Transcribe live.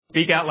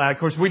speak out loud. Of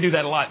course, we do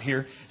that a lot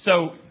here.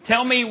 So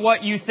tell me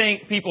what you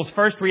think people's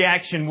first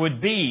reaction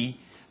would be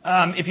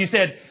if you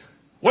said,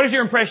 what is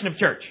your impression of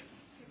church?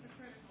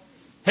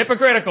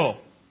 Hypocritical.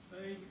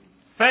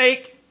 Fake.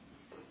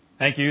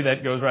 Thank you.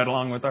 That goes right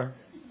along with our...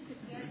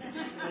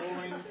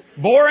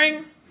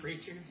 Boring.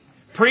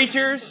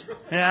 Preachers.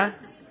 Yeah.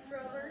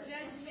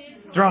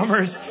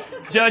 Drummers.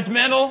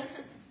 Judgmental.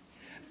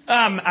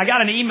 I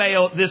got an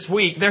email this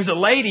week. There's a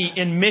lady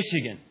in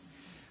Michigan.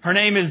 Her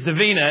name is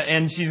Davina,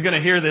 and she's going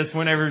to hear this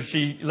whenever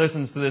she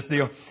listens to this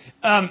deal.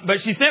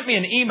 But she sent me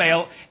an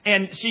email,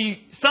 and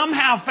she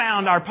somehow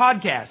found our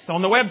podcast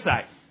on the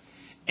website.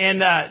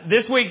 And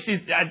this week,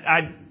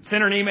 I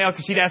sent her an email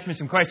because she'd asked me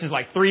some questions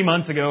like 3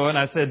 months ago. And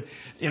I said,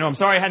 I'm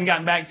sorry I hadn't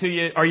gotten back to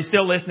you. Are you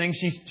still listening?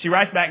 She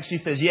writes back and she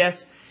says,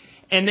 yes.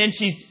 And then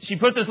she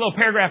put this little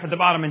paragraph at the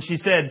bottom and she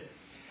said,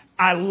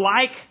 I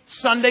like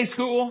Sunday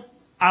school.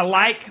 I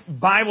like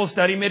Bible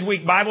study,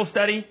 midweek Bible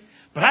study.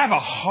 But I have a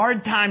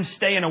hard time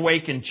staying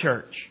awake in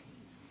church.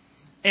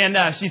 And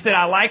she said,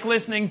 I like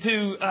listening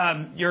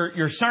to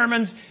your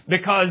sermons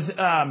because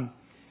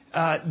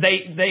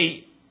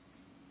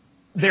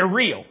they're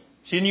real.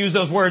 She didn't use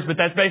those words, but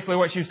that's basically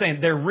what she was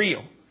saying. They're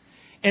real.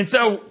 And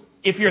so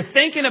if you're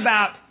thinking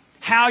about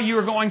how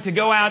you're going to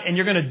go out and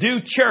you're going to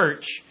do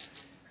church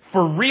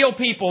for real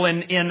people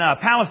in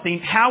Palestine,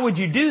 how would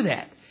you do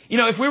that?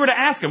 If we were to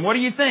ask them, what do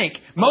you think?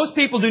 Most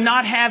people do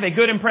not have a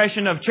good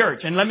impression of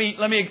church. And let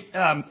me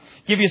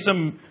give you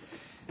some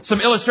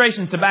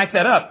illustrations to back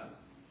that up.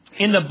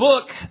 In the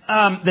book,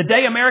 The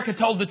Day America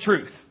Told the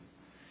Truth,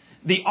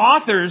 the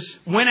authors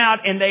went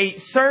out and they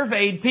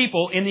surveyed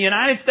people in the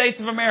United States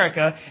of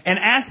America and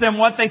asked them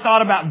what they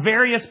thought about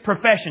various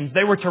professions.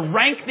 They were to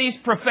rank these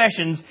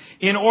professions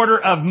in order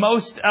of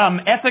most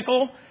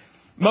ethical,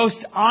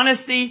 most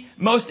honesty,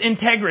 most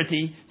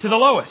integrity to the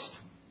lowest.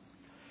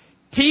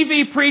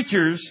 TV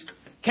preachers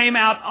came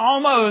out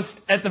almost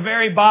at the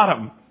very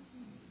bottom.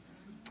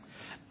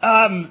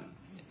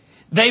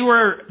 They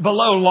were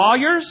below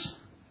lawyers,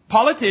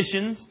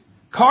 politicians,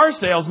 car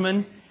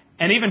salesmen,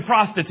 and even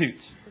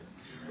prostitutes.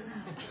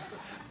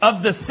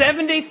 Of the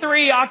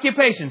 73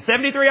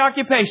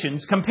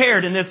 occupations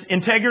compared in this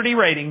integrity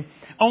rating,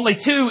 only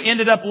 2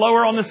 ended up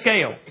lower on the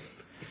scale.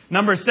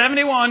 Number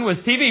 71 was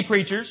TV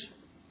preachers.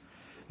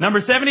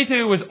 Number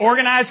 72 was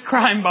organized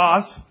crime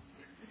boss.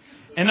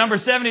 And number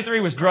 73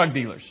 was drug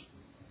dealers.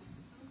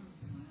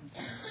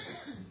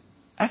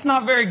 That's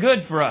not very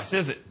good for us,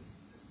 is it?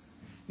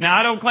 Now,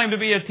 I don't claim to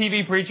be a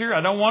TV preacher.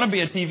 I don't want to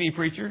be a TV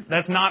preacher.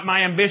 That's not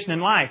my ambition in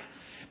life.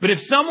 But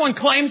if someone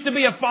claims to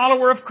be a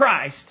follower of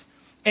Christ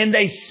and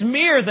they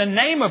smear the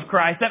name of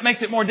Christ, that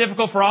makes it more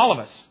difficult for all of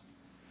us.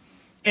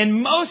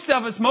 And most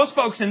of us, most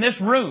folks in this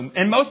room,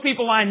 and most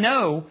people I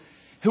know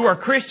who are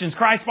Christians,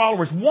 Christ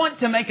followers,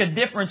 want to make a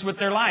difference with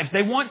their lives.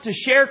 They want to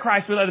share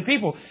Christ with other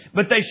people,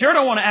 but they sure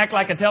don't want to act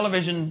like a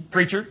television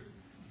preacher.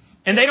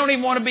 And they don't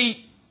even want to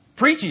be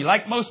preachy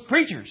like most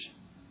preachers.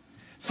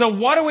 So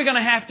what are we going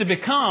to have to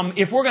become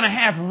if we're going to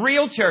have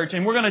real church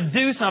and we're going to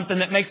do something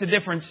that makes a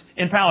difference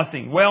in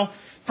Palestine? Well,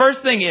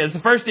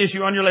 the first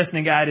issue on your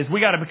listening guide is we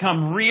got to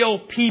become real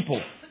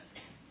people.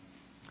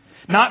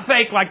 Not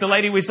fake like the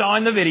lady we saw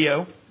in the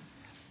video.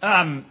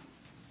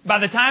 By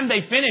the time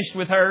they finished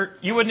with her,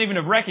 you wouldn't even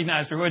have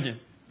recognized her, would you?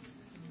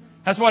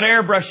 That's what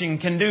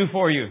airbrushing can do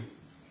for you.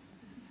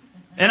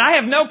 And I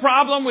have no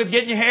problem with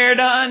getting your hair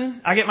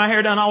done. I get my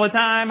hair done all the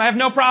time. I have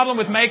no problem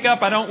with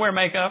makeup. I don't wear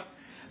makeup.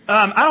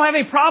 I don't have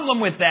any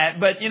problem with that.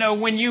 But,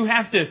 when you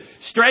have to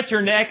stretch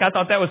your neck, I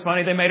thought that was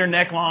funny. They made her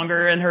neck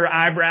longer and her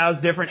eyebrows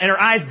different and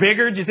her eyes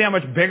bigger. Did you see how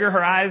much bigger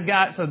her eyes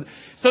got?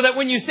 So that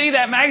when you see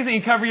that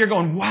magazine cover, you're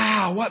going,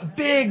 wow, what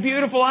big,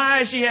 beautiful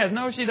eyes she has.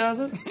 No, she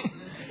doesn't.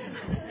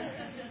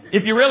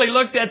 If you really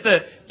looked at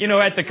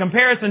the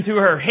comparison to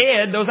her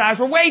head, those eyes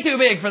were way too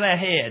big for that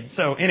head.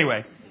 So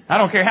anyway, I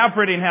don't care how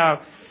pretty and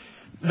how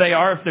they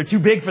are. If they're too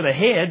big for the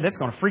head, that's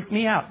going to freak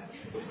me out.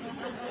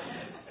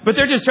 But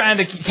they're just trying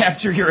to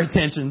capture your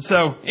attention.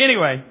 So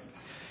anyway,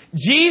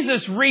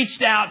 Jesus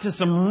reached out to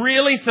some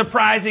really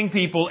surprising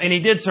people and He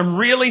did some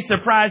really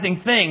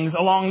surprising things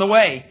along the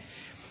way.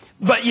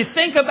 But you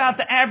think about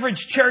the average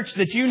church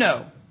that you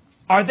know.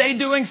 Are they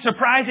doing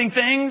surprising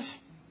things?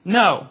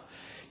 No.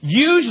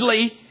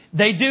 Usually,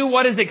 they do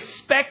what is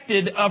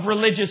expected of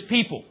religious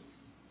people.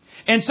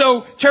 And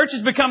so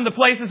churches become the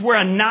places where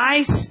a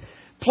nice,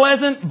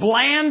 pleasant,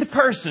 bland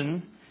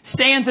person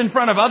stands in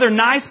front of other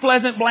nice,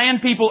 pleasant,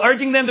 bland people,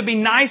 urging them to be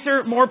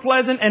nicer, more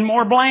pleasant, and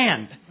more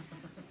bland.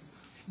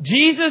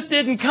 Jesus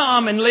didn't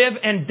come and live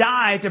and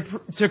die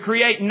to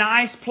create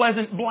nice,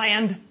 pleasant,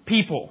 bland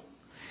people.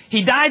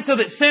 He died so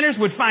that sinners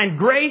would find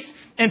grace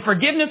and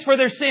forgiveness for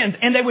their sins,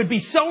 and they would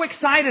be so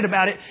excited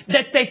about it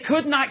that they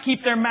could not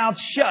keep their mouths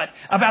shut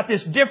about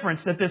this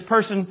difference that this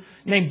person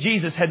named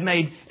Jesus had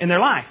made in their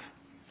life.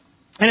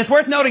 And it's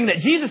worth noting that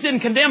Jesus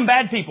didn't condemn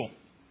bad people.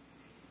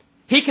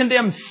 He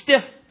condemned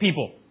stiff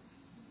people.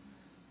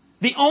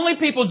 The only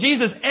people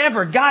Jesus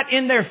ever got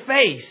in their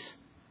face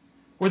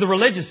were the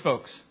religious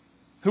folks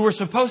who were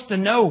supposed to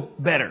know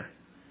better.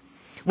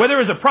 Whether it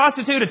was a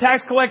prostitute, a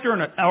tax collector,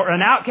 or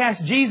an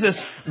outcast, Jesus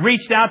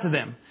reached out to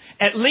them.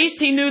 At least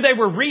He knew they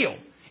were real.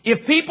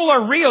 If people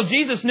are real,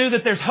 Jesus knew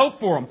that there's hope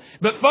for them.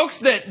 But folks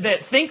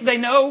that think they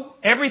know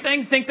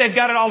everything, think they've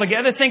got it all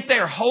together, think they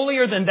are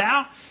holier than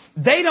thou,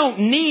 they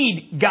don't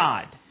need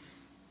God.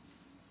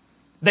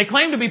 They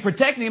claim to be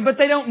protecting Him, but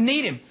they don't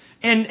need Him.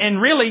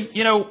 And really,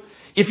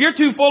 if you're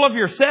too full of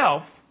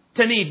yourself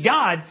to need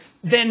God,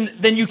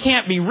 then you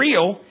can't be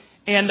real.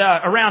 And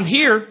around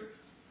here,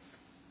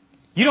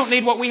 you don't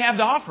need what we have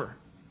to offer.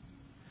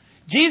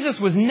 Jesus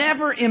was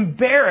never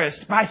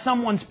embarrassed by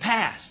someone's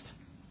past.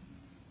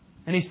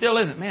 And He still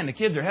isn't. Man, the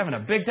kids are having a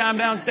big time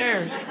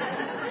downstairs.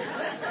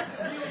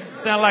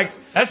 Sound like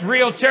that's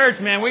real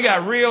church, man. We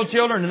got real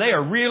children and they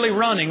are really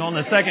running on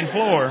the second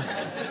floor.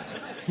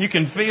 You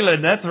can feel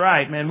it. That's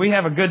right, man. We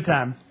have a good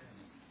time.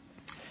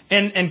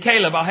 And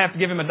Caleb, I'll have to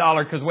give him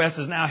 $1 because Wes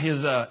is now his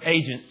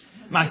agent.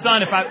 My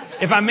son,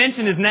 if I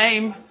mention his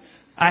name,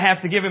 I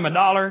have to give him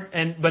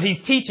 $1. But he's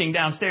teaching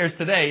downstairs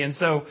today, and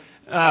so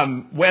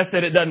Wes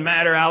said it doesn't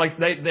matter. Alex,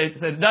 they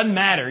said it doesn't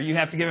matter. You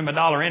have to give him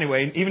 $1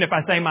 anyway, even if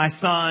I say my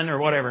son or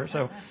whatever.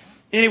 So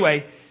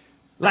anyway,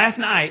 last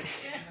night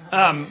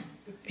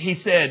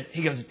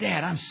he goes,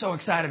 Dad, I'm so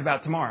excited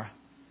about tomorrow.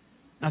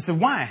 And I said,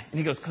 why? And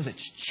he goes, because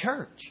it's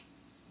church.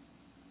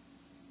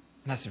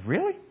 And I said,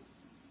 really?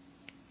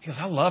 He goes,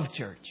 I love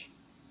church.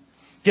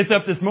 Gets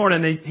up this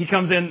morning, he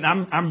comes in,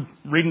 I'm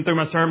reading through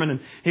my sermon, and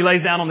he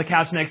lays down on the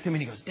couch next to me,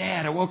 and he goes,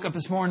 Dad, I woke up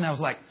this morning, and I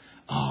was like,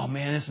 oh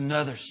man, it's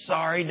another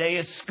sorry day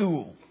of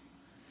school.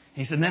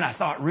 He said, and then I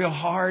thought real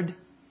hard.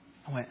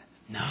 I went,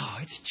 no,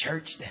 it's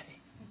church day.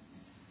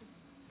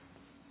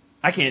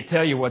 I can't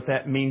tell you what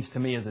that means to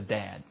me as a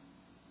dad,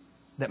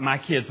 that my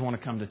kids want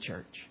to come to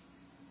church.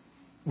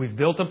 We've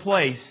built a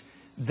place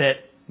that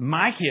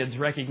my kids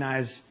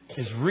recognize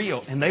is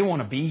real, and they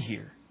want to be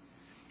here.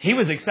 He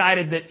was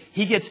excited that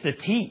he gets to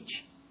teach.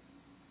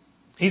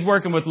 He's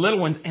working with little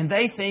ones, and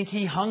they think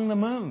he hung the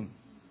moon.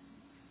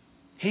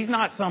 He's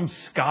not some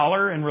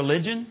scholar in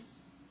religion.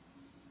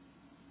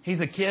 He's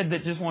a kid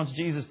that just wants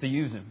Jesus to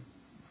use him.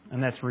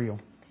 And that's real.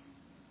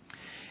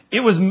 It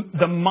was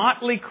the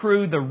motley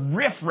crew, the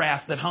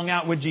riffraff that hung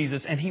out with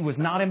Jesus, and He was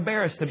not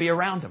embarrassed to be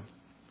around them.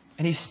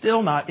 And He's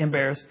still not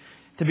embarrassed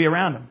to be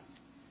around them.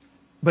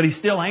 But He's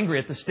still angry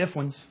at the stiff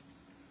ones.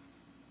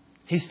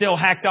 He's still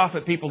hacked off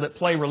at people that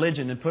play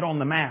religion and put on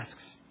the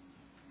masks.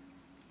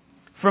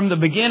 From the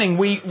beginning,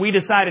 we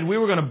decided we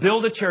were going to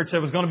build a church that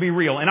was going to be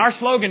real. And our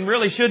slogan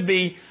really should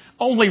be,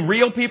 only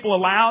real people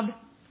allowed.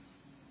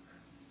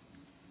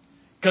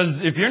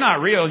 Because if you're not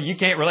real, you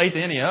can't relate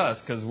to any of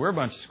us because we're a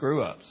bunch of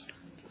screw-ups.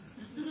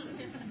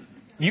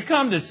 You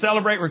come to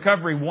Celebrate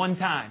Recovery one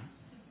time.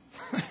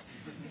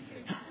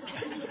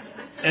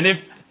 And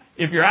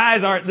if your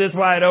eyes aren't this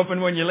wide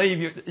open when you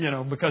leave,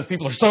 because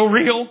people are so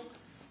real,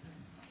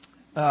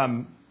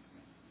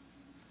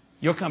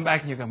 you'll come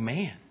back and you'll go,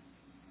 man,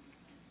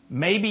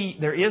 maybe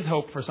there is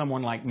hope for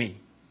someone like me.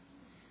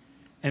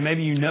 And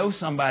maybe you know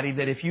somebody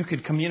that if you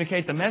could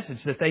communicate the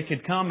message that they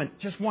could come and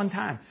just one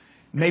time,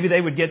 maybe they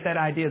would get that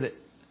idea that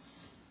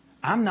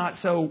I'm not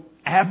so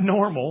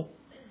abnormal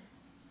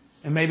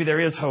and maybe there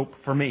is hope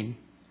for me.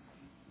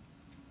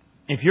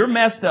 If you're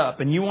messed up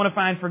and you want to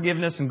find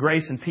forgiveness and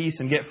grace and peace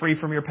and get free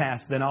from your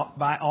past, then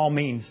by all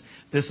means,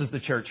 this is the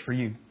church for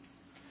you.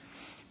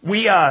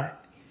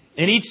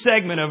 In each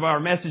segment of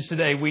our message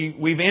today,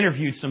 we've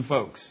interviewed some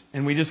folks,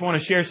 and we just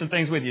want to share some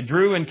things with you.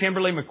 Drew and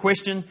Kimberly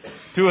McQuistion,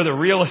 two of the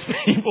realest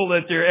people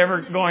that you're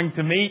ever going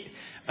to meet.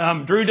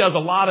 Drew does a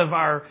lot of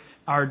our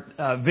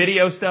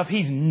video stuff.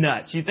 He's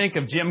nuts. You think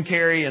of Jim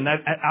Carrey, and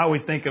I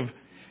always think of,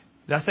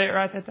 did I say it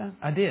right that time?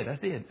 I did. I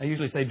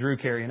usually say Drew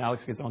Carey, and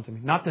Alex gets on to me.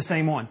 Not the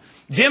same one.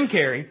 Jim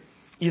Carrey,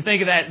 you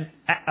think of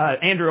that,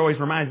 Andrew always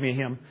reminds me of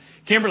him.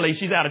 Kimberly,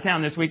 she's out of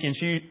town this weekend.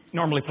 She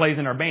normally plays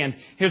in our band.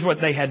 Here's what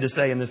they had to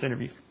say in this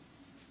interview.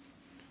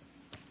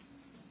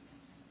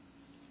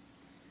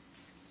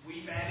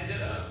 We've added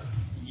it up.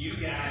 You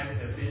guys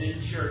have been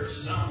in church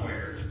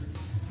somewhere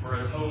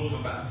for a total of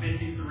about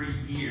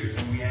 53 years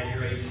when we add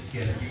your ages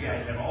together. You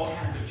guys have all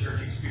kinds of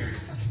church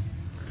experience.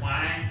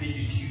 Why did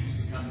you choose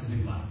to come to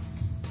New Life?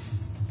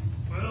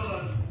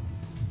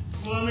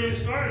 Well, it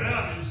started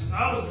out as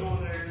I was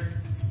going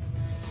there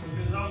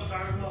because I was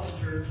tired of my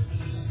old church.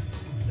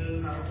 I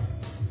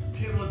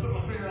can't really put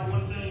my finger on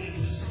one thing. It's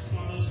just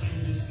one of those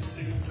things you just get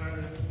sick and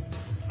tired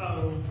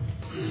of.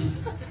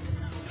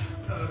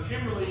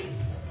 Kimberly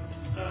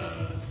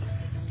had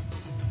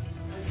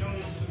come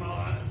into my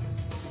life,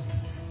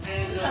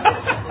 and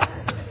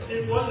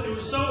it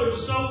was so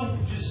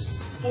just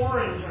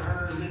foreign to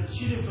her that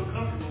she didn't feel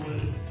comfortable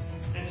with it,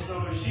 and so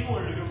she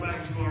wanted to go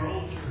back to our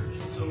old church.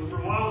 So for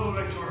a while we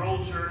went back to our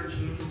old church,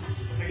 and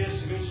I guess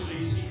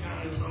eventually she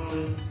kind of saw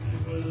that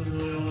it wasn't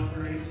really all that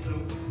great. So,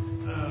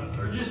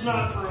 or just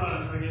not for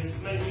us. I guess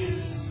maybe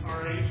it's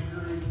our age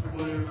group or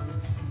whatever.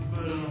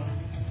 But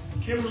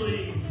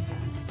Kimberly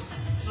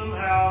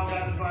somehow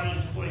got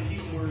invited to play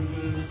keyboard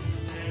with,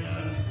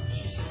 and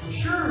she said, "Well,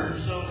 sure."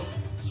 So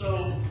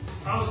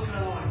I was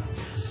kind of like,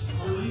 "Yes,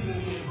 we're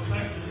leaving. We're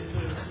back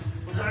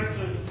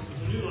to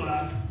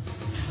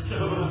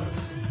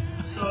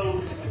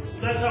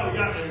that's how we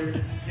got there.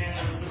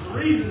 And but the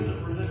reasons that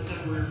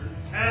we're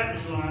at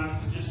New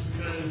Life is just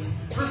because,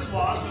 first of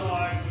all, I feel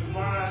like with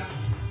my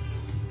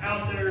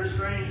out there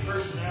strange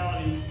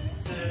personality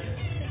that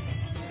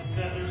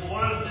there's a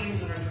lot of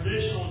things in our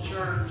traditional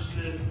church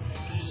that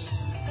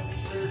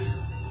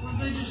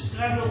they just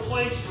have no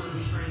place for a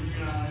strange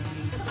guy.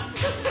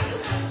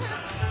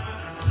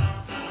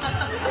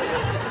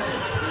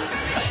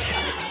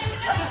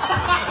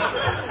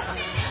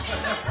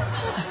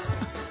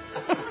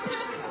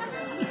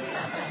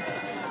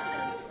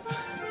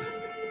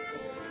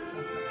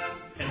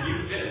 And you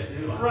fit it,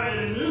 New Life. Right,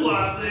 in New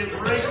Life, they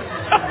embrace it.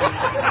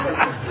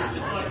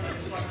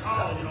 It's like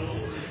college all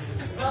over.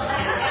 Well,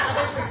 at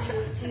other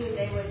churches, too,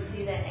 they would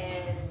see that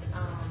as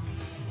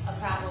a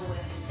problem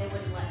with, they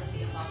wouldn't let him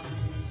be involved in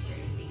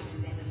ministry because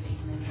they would take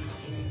him as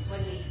serious.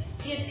 When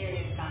he is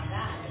serious about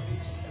that, but he's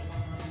just a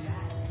one-on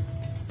guy.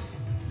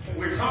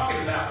 We're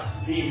talking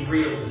about being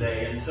real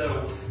today, and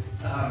so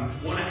I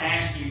want to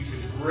ask you to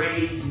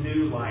grade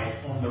New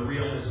Life on the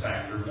realness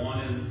factor.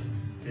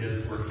 1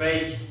 is we're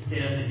fake, 10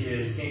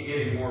 is can't get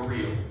any more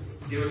real.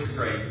 Give us a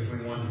grade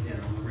between 1 and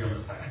 10 on the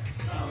realness factor.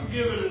 I'll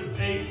give it an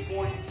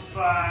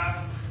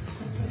 8.5.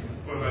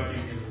 What about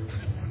you?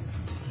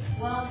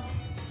 Well,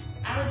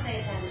 I would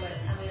say 10, but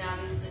I mean,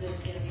 obviously there's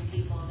going to be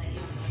people that you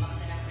don't know about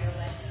that are real,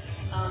 but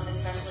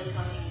especially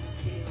coming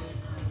to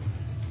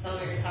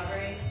Celebrate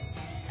Recovery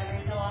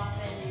every so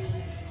often, you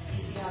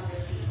see how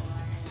real people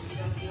are, and you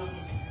don't feel.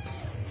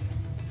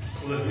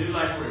 Well, if New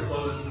Life were to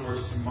close its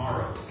doors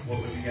tomorrow,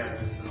 what would you guys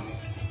miss the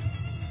most?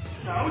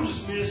 No, I would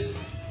just miss,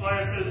 like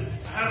I said,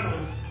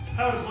 having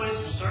a place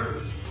of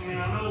service. I mean,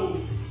 I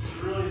know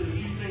really the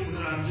few things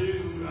that I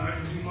do, I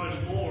can do much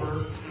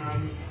more, and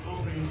I'm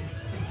hoping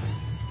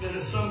that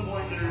at some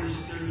point there's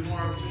more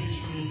opportunities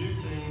for me to do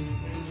things,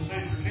 and the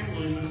same for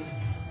Kimberly. But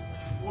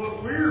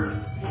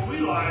what we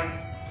like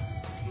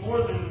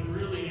more than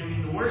really, I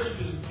mean, the worship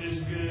is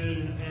good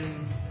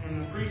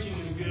and the preaching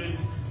is good,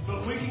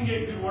 but we can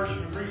get good worship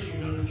and preaching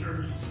in other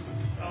churches.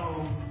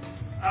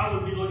 I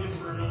would be looking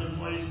for another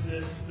place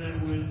that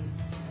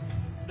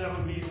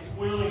would be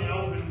willing and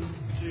open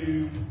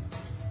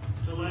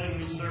to letting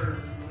me serve.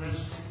 And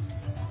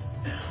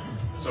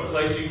so a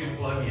place you can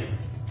plug in.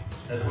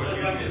 That's what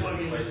you're getting.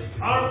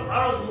 I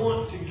don't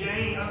want to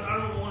gain. I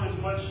don't want as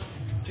much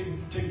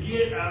to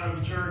get out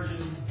of church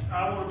as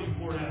I want to be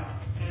poured out.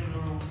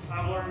 And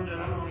I've learned that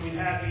I'm not going to be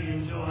happy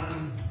until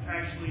I'm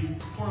actually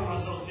pouring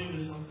myself into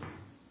something.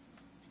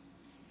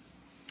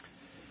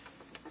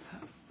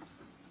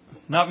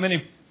 Not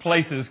many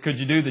places could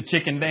you do the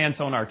chicken dance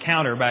on our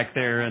counter back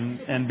there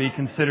and be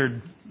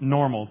considered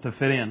normal to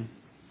fit in.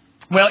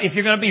 Well, if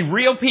you're going to be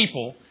real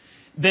people,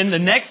 then the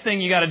next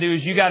thing you got to do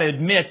is you got to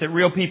admit that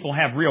real people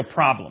have real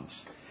problems.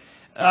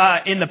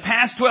 In the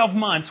past 12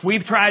 months,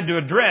 we've tried to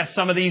address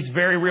some of these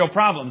very real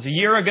problems. A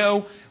year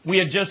ago, we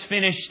had just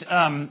finished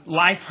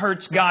Life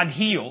Hurts, God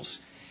Heals.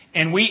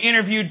 And we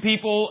interviewed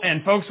people,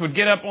 and folks would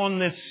get up on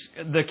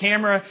the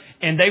camera,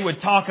 and they would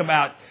talk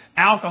about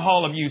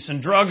alcohol abuse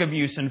and drug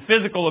abuse and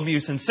physical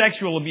abuse and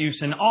sexual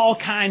abuse and all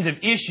kinds of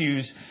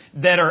issues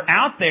that are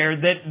out there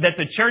that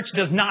the church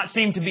does not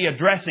seem to be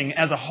addressing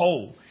as a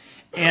whole.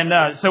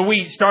 And so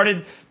we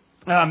started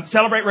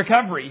Celebrate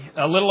Recovery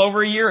a little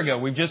over a year ago.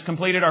 We've just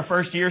completed our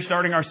first year,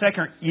 starting our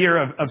second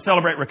year of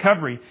Celebrate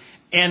Recovery.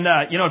 And,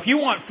 if you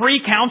want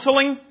free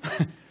counseling,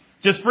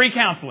 just free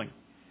counseling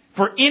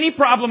for any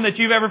problem that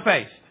you've ever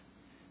faced.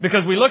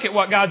 Because we look at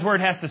what God's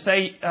Word has to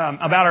say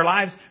about our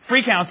lives.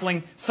 Free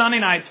counseling, Sunday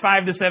nights,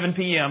 5 to 7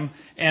 p.m.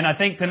 And I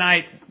think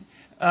tonight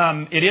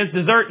it is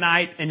dessert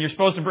night, and you're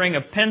supposed to bring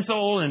a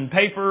pencil and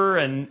paper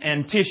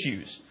and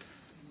tissues.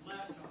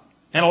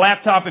 And a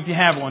laptop if you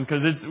have one,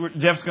 because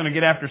Jeff's going to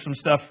get after some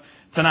stuff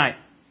tonight.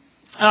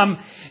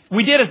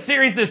 We did a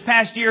series this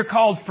past year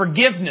called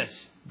Forgiveness,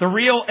 the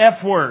Real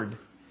F Word.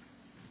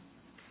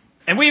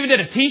 And we even did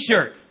a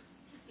T-shirt.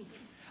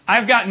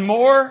 I've gotten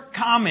more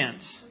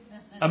comments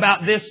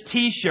about this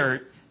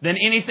T-shirt than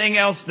anything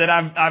else that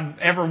I've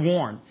ever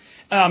worn.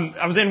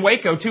 I was in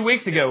Waco 2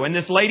 weeks ago, and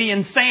this lady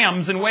in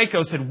Sam's in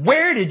Waco said,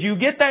 "Where did you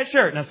get that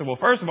shirt?" And I said, "Well,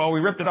 first of all,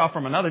 we ripped it off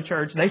from another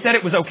church. They said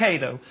it was okay,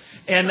 though."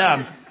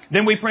 And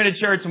then we printed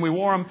shirts and we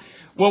wore them.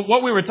 Well,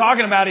 what we were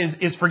talking about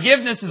is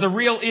forgiveness is a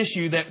real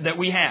issue that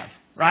we have,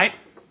 right?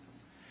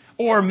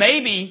 Or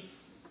maybe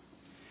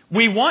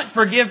we want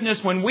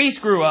forgiveness when we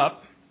screw up.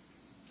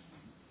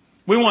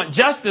 We want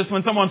justice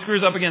when someone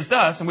screws up against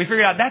us, and we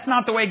figure out that's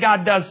not the way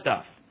God does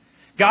stuff.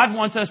 God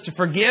wants us to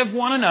forgive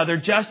one another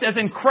just as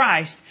in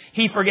Christ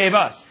He forgave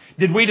us.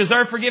 Did we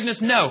deserve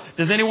forgiveness? No.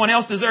 Does anyone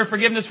else deserve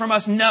forgiveness from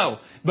us? No.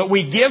 But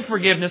we give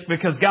forgiveness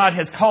because God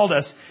has called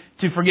us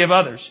to forgive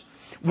others.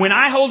 When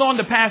I hold on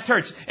to past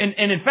hurts, and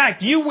in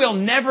fact, you will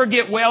never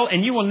get well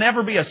and you will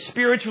never be a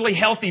spiritually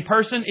healthy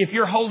person if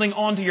you're holding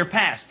on to your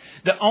past.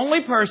 The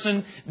only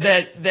person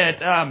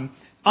that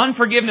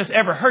unforgiveness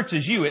ever hurts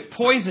is you. It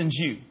poisons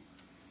you.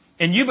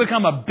 And you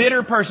become a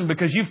bitter person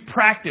because you've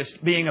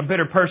practiced being a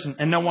bitter person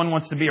and no one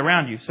wants to be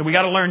around you. So we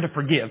got to learn to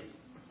forgive.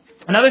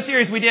 Another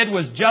series we did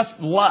was Just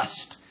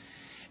Lust.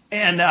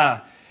 And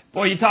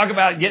Boy, you talk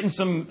about getting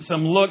some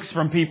looks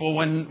from people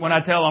when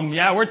I tell them,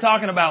 yeah, we're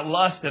talking about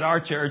lust at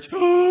our church.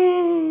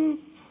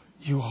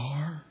 You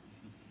are?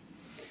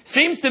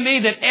 Seems to me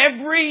that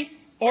every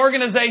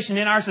organization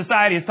in our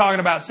society is talking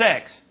about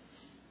sex,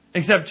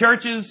 except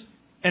churches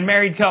and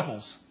married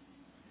couples.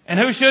 And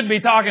who should be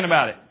talking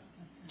about it?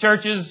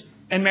 Churches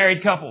and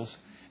married couples.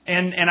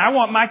 And I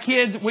want my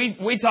kids,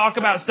 we talk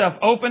about stuff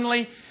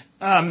openly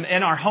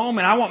in our home,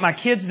 and I want my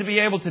kids to be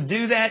able to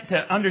do that, to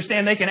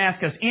understand they can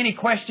ask us any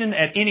question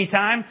at any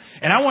time.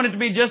 And I want it to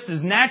be just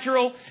as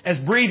natural as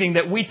breathing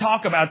that we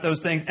talk about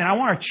those things. And I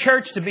want our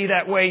church to be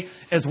that way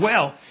as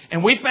well.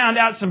 And we found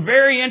out some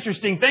very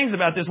interesting things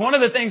about this. One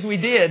of the things we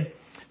did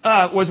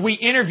was we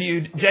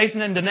interviewed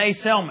Jason and Danae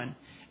Selman.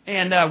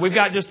 And we've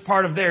got just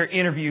part of their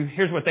interview.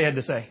 Here's what they had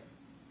to say.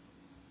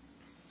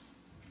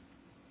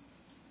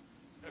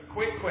 A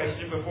quick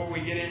question before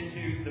we get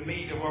into the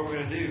meat of what we're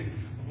going to do.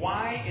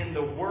 Why in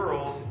the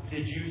world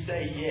did you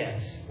say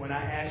yes when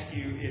I asked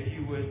you if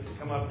you would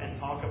come up and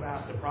talk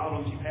about the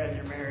problems you've had in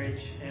your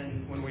marriage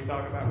and when we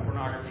talk about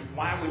pornography?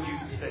 Why would you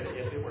say that?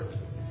 Yes, it works.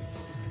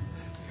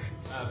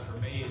 For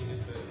me, it's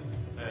just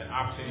an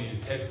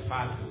opportunity to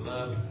testify to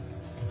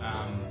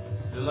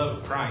the love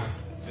of Christ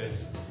that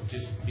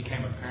just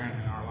became apparent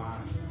in our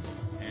lives.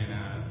 And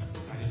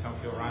I just don't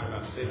feel right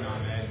about sitting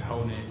on that and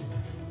holding it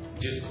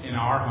just in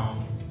our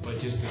home,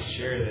 but just to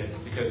share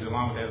that, because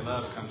along with that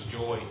love comes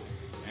joy.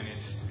 And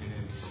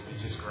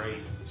it's just great.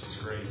 It's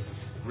just great.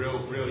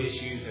 Real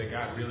issues that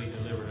God really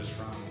delivered us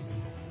from.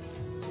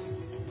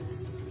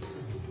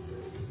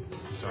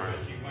 Sorry,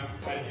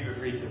 why did you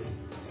agree to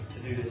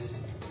do this?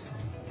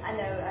 I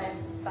know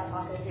by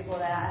talking to people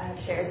that I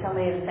have shared so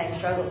many of the same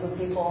struggles with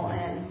people,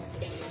 and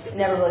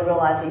never really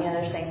realized that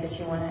there's things that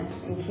you want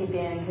to keep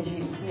in because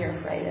you're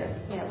afraid of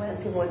what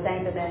people would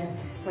think. But then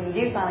when you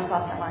do finally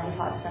cross that line and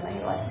talk to somebody,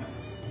 you're like,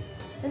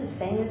 this is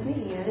the same as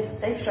me.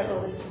 They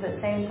struggle with the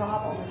same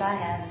problem as I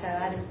have. So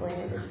I just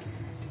believe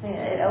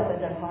it opens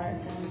their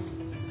hearts.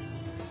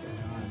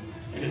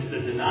 And it's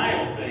the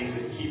denial thing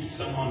that keeps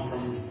someone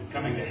from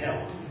coming to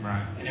help.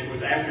 Right. And it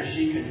was after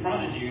she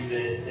confronted you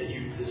that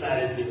you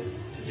decided to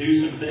do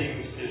some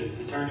things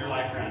to turn your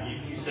life around.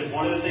 You said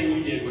one of the things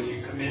you did was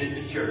you committed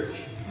to church.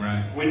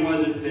 Right. When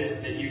was it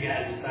that you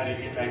guys decided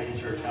to get back in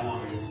church? How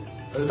long ago?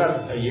 It was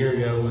about a year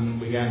ago when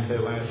we got into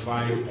that last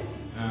fight.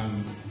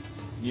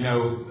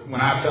 When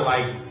I felt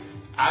like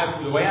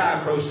the way I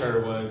approached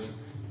her was,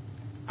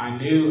 I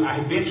knew I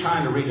had been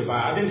trying to read the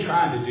Bible. I've been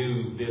trying to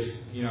do this,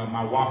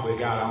 my walk with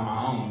God on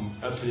my own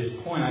up to this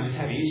point. I just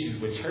had issues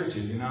with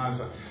churches. I was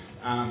like,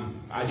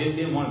 I just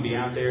didn't want to be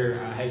out there.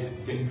 I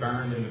had been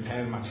burned in the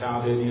past of my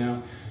childhood,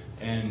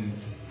 and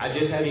I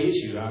just had an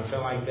issue. I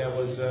felt like that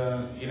was,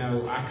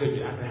 I could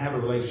have a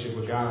relationship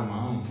with God on my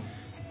own,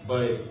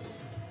 but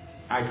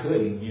I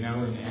couldn't,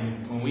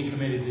 And when we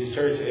committed to this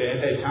church,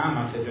 at that time,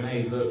 I said,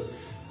 "Hey, look,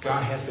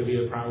 God has to be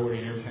a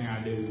priority in everything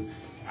I do.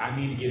 I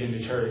need to get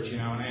into church, And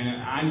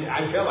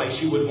I felt like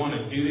she would want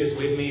to do this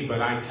with me,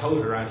 but I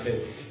told her, I said,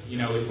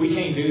 if we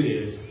can't do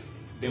this,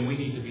 then we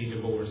need to be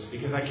divorced,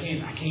 because I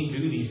can't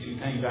do these two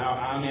things.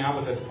 I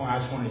was at the point I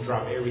just wanted to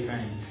drop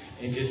everything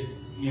and just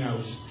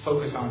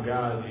focus on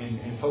God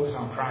and focus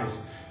on Christ.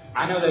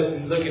 I know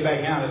that looking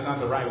back now, that's not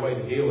the right way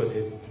to deal with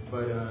it,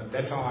 but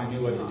that's all I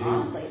knew what to do.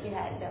 Honestly, if you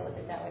hadn't dealt with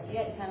it that way, if you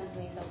hadn't come to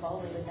me so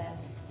boldly with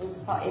that,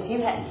 if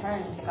you hadn't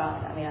turned to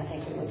God, I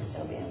think it would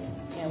still be,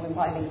 we'd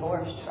probably be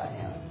divorced right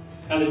now.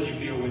 How did you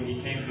feel when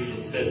he came to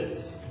you and said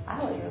this? I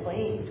was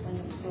relieved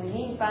when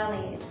he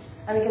finally,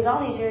 because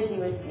all these years he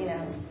was, see,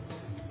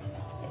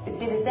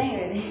 the thing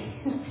is,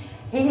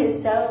 he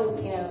is so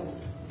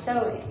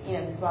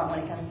smart when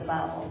it comes to the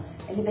Bible.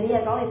 But he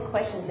has all these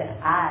questions that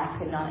I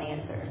could not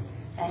answer.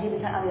 And I'd be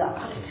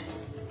like,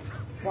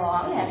 well,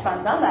 I'm going to have to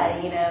find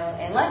somebody,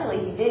 And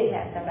luckily he did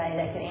have somebody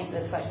that could answer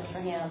those questions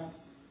for him.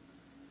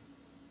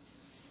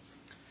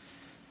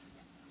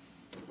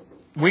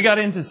 We got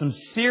into some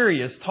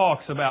serious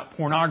talks about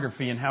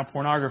pornography and how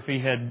pornography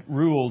had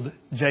ruled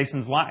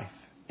Jason's life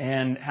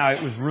and how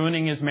it was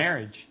ruining his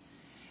marriage.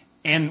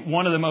 And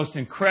one of the most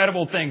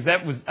incredible things,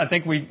 I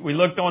think we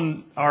looked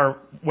on our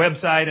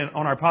website and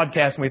on our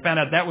podcast, and we found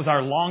out that was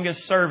our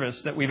longest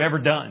service that we've ever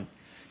done,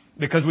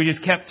 because we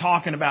just kept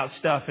talking about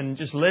stuff and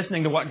just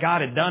listening to what God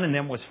had done in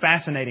them was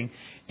fascinating.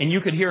 And you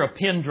could hear a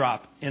pin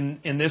drop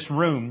in this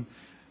room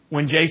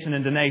when Jason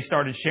and Danae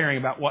started sharing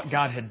about what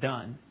God had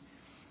done.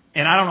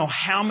 And I don't know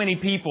how many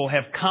people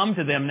have come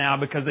to them now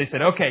because they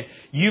said, okay,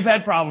 you've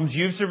had problems,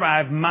 you've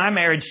survived, my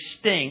marriage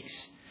stinks,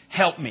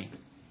 help me.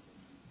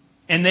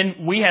 And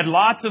then we had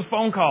lots of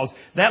phone calls.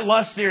 That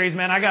Lust series,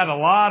 man, I got a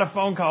lot of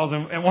phone calls.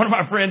 And one of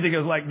my friends, he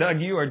goes like, Doug,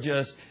 you are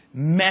just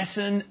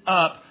messing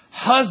up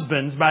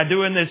husbands by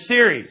doing this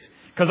series.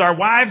 Because our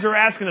wives are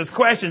asking us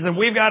questions and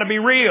we've got to be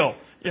real.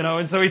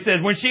 And so he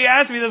says, when she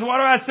asks me this, what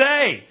do I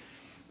say?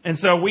 And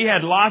so we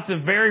had lots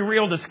of very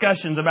real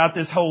discussions about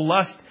this whole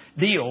lust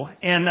deal.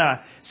 And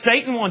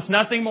Satan wants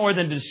nothing more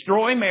than to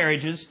destroy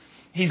marriages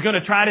He's going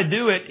to try to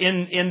do it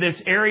in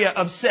this area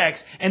of sex.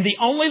 And the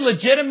only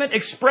legitimate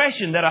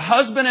expression that a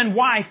husband and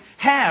wife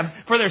have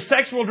for their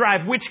sexual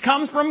drive, which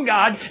comes from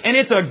God, and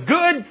it's a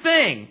good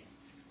thing,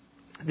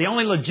 the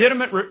only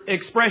legitimate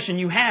expression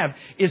you have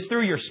is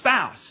through your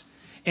spouse.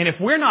 And if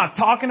we're not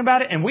talking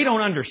about it and we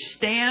don't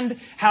understand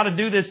how to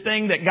do this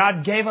thing that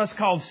God gave us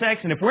called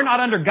sex, and if we're not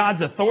under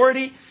God's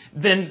authority,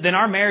 then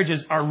our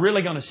marriages are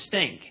really going to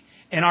stink.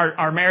 And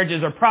our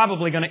marriages are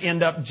probably going to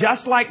end up,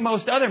 just like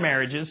most other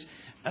marriages,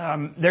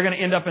 they're going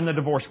to end up in the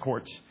divorce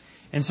courts.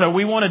 And so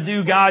we want to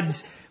do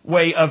God's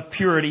way of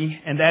purity,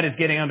 and that is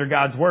getting under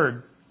God's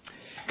Word.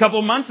 A couple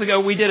of months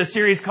ago, we did a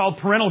series called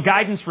Parental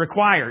Guidance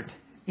Required.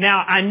 Now,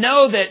 I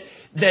know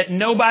that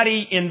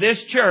nobody in this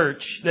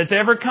church that's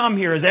ever come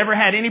here has ever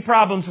had any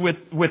problems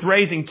with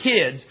raising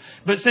kids.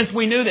 But since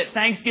we knew that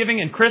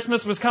Thanksgiving and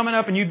Christmas was coming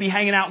up and you'd be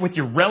hanging out with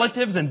your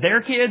relatives and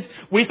their kids,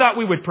 we thought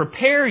we would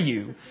prepare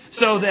you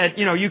so that,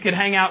 you could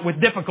hang out with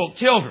difficult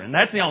children.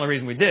 That's the only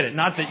reason we did it.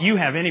 Not that you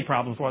have any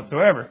problems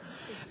whatsoever.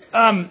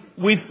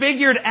 We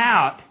figured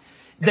out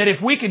that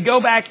if we could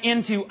go back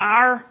into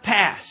our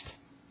past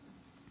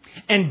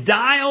and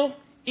dial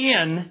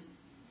in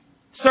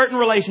certain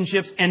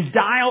relationships and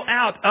dial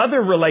out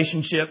other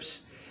relationships,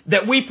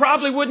 that we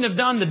probably wouldn't have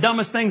done the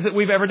dumbest things that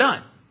we've ever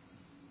done.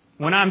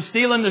 When I'm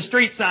stealing the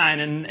street sign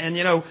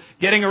and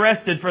getting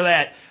arrested for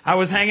that, I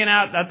was hanging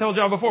out, I told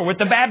y'all before, with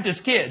the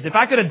Baptist kids. If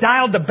I could have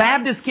dialed the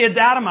Baptist kids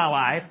out of my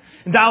life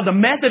and dialed the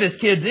Methodist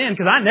kids in,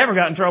 because I never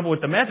got in trouble with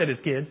the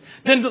Methodist kids,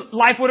 then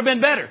life would have been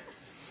better.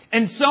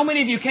 And so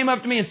many of you came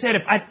up to me and said,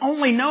 if I'd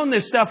only known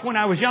this stuff when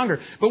I was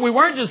younger. But we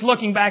weren't just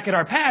looking back at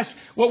our past.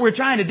 What we're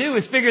trying to do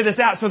is figure this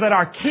out so that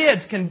our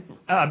kids can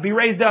be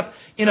raised up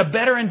in a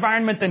better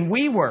environment than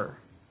we were.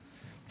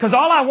 Because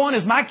all I want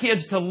is my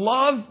kids to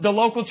love the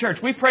local church.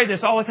 We pray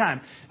this all the time.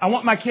 I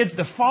want my kids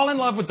to fall in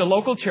love with the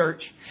local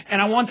church,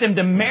 and I want them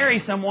to marry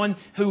someone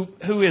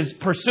who is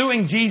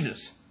pursuing Jesus.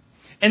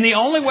 And the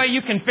only way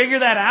you can figure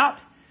that out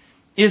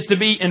is to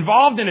be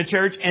involved in a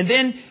church. And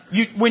then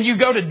when you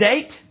go to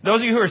date,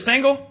 those of you who are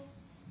single,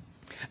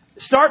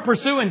 start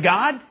pursuing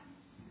God.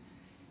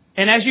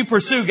 And as you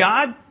pursue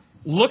God,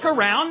 look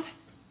around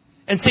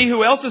and see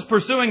who else is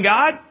pursuing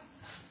God.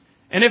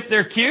 And if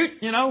they're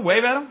cute,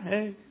 wave at them.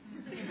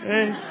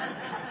 Hey,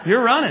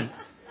 you're running.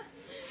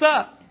 What's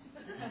up?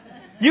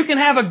 You can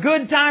have a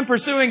good time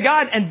pursuing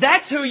God, and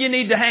that's who you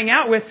need to hang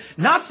out with,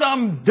 not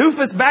some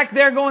doofus back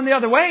there going the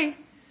other way.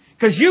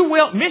 Because you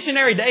will.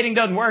 Missionary dating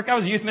doesn't work. I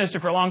was a youth minister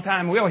for a long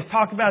time. We always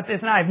talked about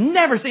this, and I've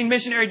never seen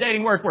missionary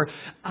dating work where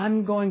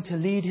I'm going to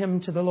lead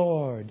him to the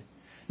Lord.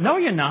 No,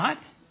 you're not.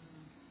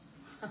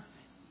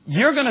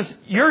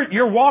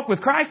 Your walk with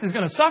Christ is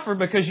going to suffer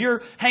because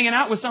you're hanging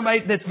out with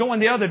somebody that's going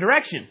the other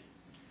direction,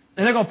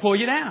 and they're going to pull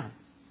you down.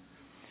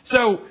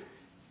 So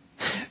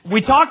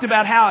we talked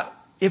about how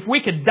if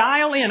we could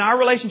dial in our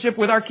relationship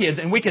with our kids,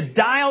 and we could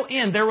dial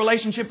in their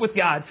relationship with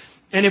God,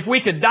 and if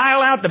we could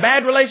dial out the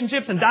bad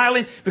relationships and dial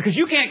in, because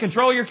you can't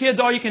control your kids,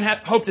 all you can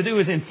hope to do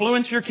is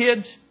influence your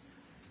kids.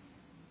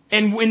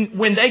 And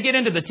when they get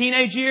into the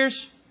teenage years,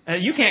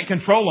 you can't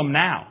control them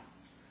now.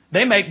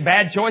 They make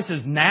bad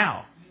choices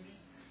now.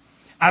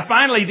 I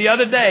finally, the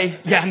other day,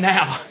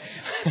 now.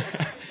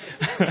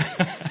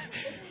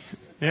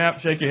 Yeah,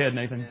 shake your head,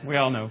 Nathan. We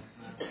all know.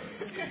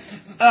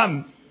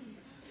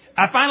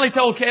 I finally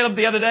told Caleb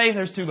the other day,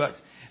 there's $2.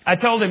 I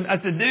told him,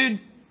 I said, dude,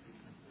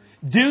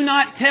 do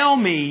not tell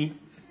me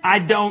I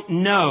don't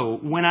know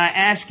when I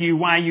ask you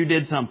why you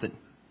did something.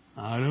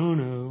 I don't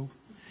know.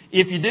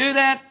 If you do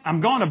that,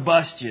 I'm going to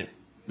bust you.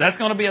 That's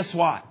going to be a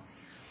SWAT.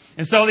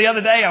 And so the other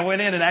day I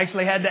went in and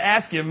actually had to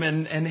ask him,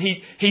 and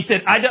he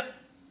said, I don't.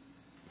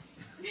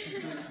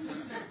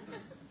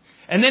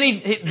 And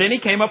then he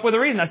came up with a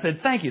reason. I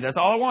said, thank you. That's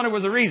all I wanted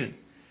was a reason.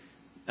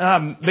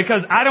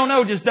 Because I don't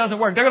know just doesn't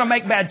work. They're going to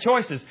make bad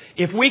choices.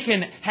 If we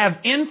can have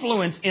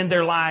influence in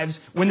their lives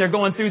when they're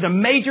going through the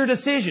major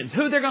decisions,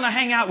 who they're going to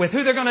hang out with,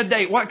 who they're going to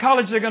date, what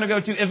college they're going to go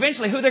to,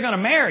 eventually who they're going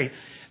to marry,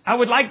 I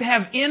would like to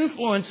have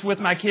influence with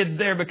my kids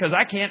there because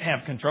I can't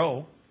have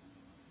control.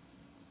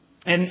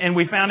 And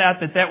we found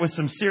out that was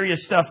some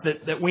serious stuff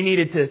that we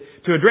needed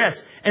to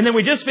address. And then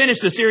we just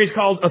finished a series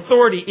called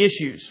Authority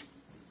Issues.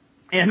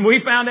 And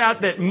we found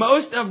out that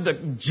most of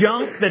the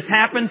junk that's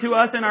happened to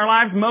us in our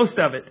lives, most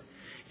of it,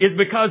 is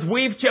because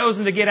we've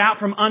chosen to get out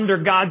from under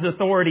God's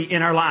authority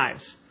in our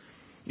lives.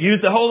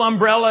 Use the whole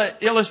umbrella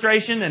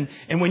illustration,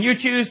 and when you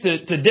choose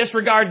to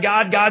disregard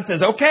God, God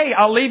says, okay,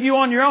 I'll leave you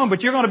on your own,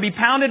 but you're going to be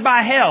pounded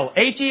by hell,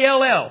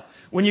 Hell,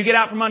 when you get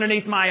out from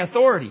underneath my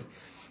authority.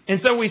 And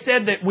so we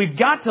said that we've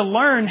got to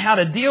learn how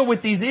to deal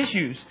with these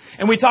issues.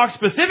 And we talked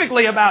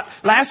specifically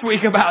last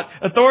week about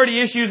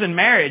authority issues in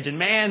marriage. And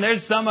man,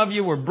 there's some of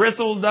you were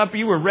bristled up.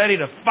 You were ready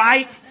to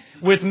fight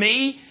with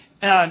me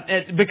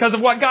because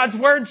of what God's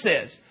Word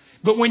says.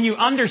 But when you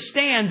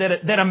understand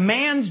that a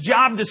man's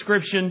job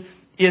description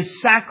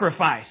is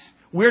sacrifice.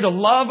 We're to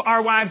love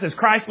our wives as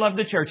Christ loved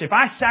the church. If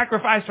I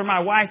sacrifice for my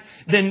wife,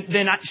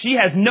 then she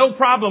has no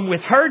problem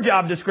with her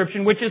job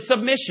description, which is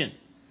submission.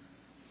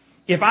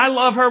 If I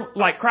love her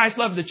like Christ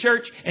loved the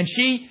church and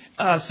she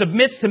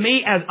submits to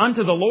me as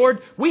unto the Lord,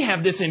 we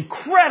have this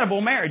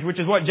incredible marriage, which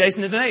is what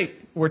Jason and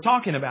Nate were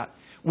talking about.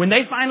 When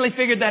they finally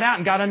figured that out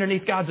and got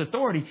underneath God's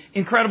authority,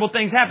 incredible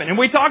things happen. And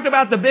we talked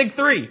about the big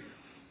three.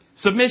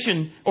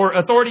 Submission or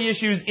authority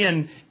issues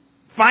in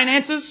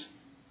finances,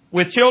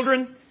 with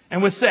children,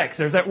 and with sex.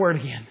 There's that word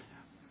again.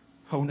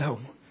 Oh no,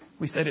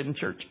 we said it in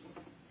church.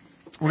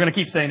 We're going to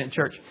keep saying it in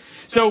church.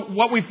 So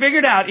what we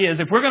figured out is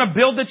if we're going to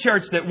build the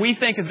church that we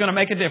think is going to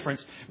make a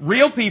difference,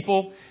 real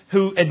people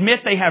who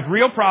admit they have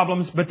real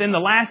problems, but then the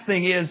last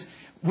thing is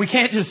we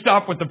can't just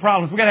stop with the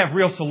problems. We've got to have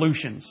real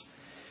solutions.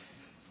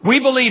 We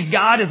believe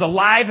God is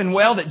alive and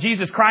well, that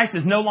Jesus Christ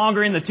is no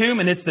longer in the tomb,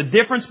 and it's the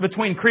difference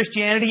between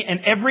Christianity and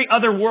every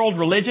other world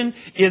religion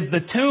is the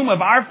tomb of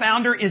our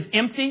founder is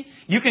empty.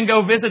 You can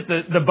go visit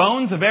the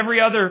bones of every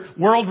other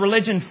world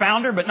religion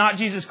founder, but not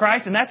Jesus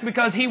Christ, and that's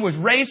because He was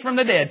raised from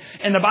the dead.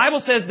 And the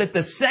Bible says that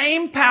the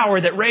same power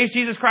that raised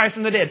Jesus Christ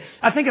from the dead,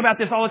 I think about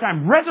this all the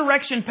time,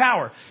 resurrection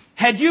power.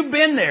 Had you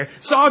been there,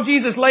 saw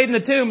Jesus laid in the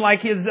tomb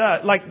like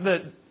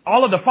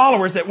all of the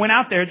followers that went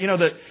out there,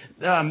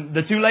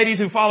 the two ladies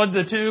who followed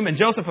the tomb and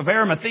Joseph of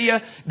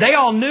Arimathea, they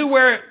all knew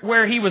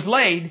where He was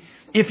laid.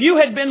 If you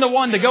had been the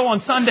one to go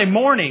on Sunday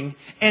morning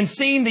and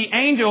seen the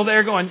angel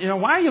there going,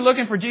 why are you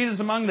looking for Jesus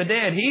among the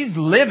dead? He's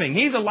living.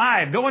 He's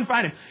alive. Go and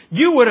find Him.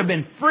 You would have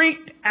been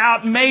freaked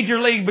out major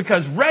league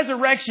because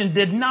resurrection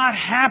did not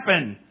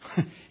happen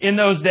in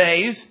those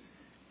days.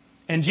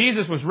 And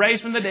Jesus was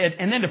raised from the dead.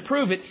 And then to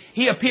prove it,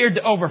 He appeared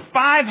to over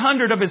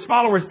 500 of His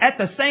followers at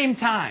the same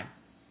time.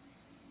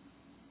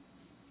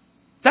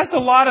 That's a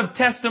lot of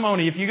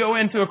testimony if you go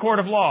into a court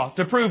of law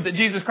to prove that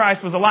Jesus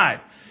Christ was alive.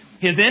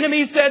 His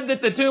enemies said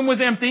that the tomb was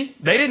empty.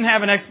 They didn't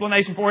have an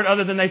explanation for it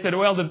other than they said,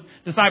 well, the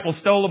disciples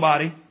stole the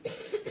body.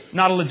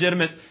 Not a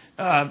legitimate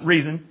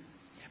reason.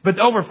 But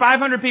over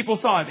 500 people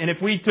saw Him. And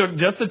if we took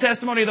just the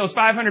testimony of those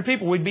 500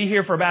 people, we'd be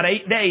here for about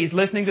 8 days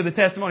listening to the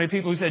testimony of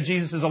people who said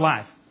Jesus is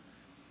alive.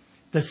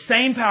 The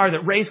same power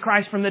that raised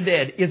Christ from the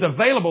dead is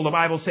available, the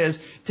Bible says,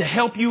 to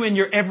help you in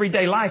your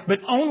everyday life, but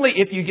only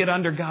if you get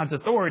under God's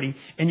authority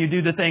and you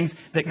do the things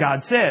that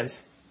God says.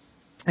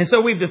 And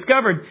so we've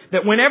discovered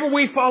that whenever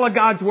we follow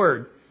God's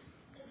Word,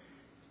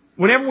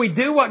 whenever we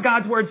do what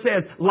God's Word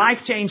says,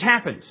 life change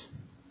happens.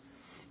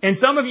 And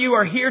some of you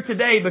are here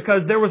today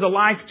because there was a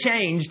life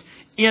changed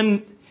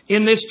in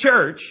this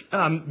church.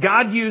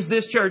 God used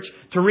this church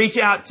to reach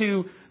out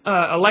to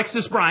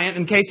Alexis Bryant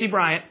and Casey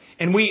Bryant.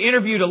 And we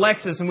interviewed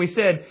Alexis and we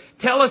said,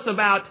 tell us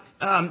about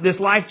this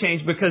life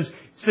change, because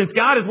since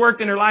God has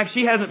worked in her life,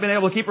 she hasn't been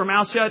able to keep her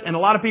mouth shut. And a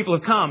lot of people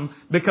have come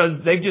because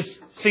they've just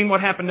seen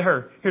what happened to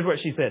her. Here's what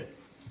she said.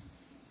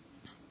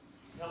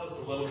 Tell us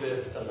a little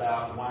bit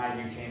about why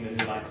you came to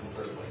New Life in the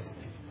first place.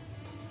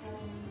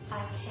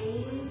 I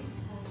came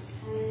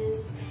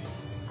because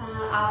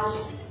I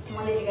just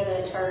wanted to go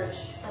to a church.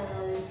 I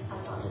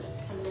thought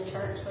just coming to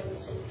church was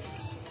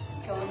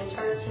just going to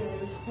church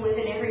and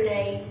living every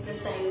day the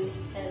same.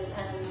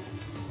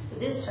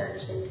 This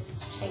church has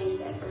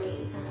changed that for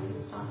me.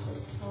 It's not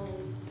just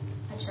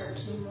a church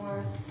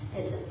anymore.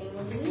 It's a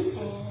family,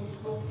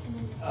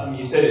 and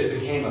you said it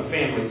became a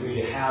family to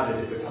you. How did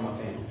it become a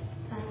family?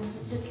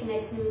 Just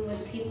connecting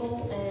with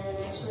people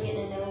and actually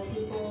getting to know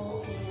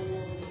people,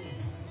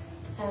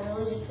 and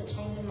really just a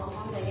change in my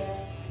heart, I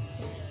guess.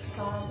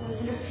 God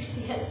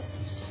 100%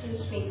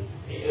 changed me.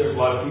 There's a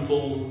lot of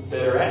people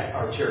that are at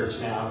our church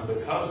now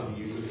because of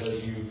you,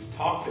 because you've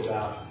talked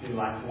about New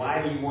Life.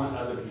 Why do you want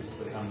other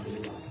people to come to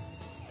New Life?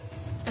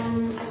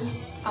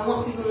 I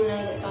want people to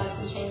know that God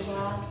can change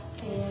lives,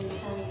 and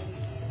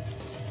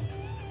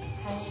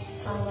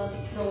I love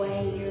the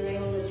way you're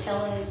able to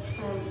tell us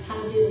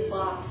how to do this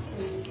life,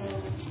 and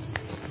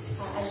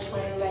I just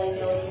want everybody to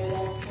be able to hear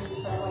that, and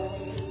so that way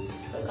they can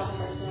put God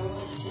first in their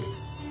lives too.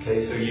 Okay,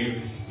 so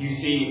you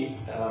see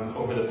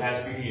over the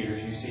past few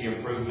years, you see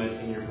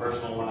improvement in your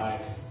personal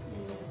life,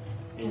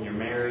 in your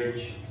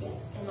marriage. Yes,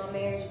 and my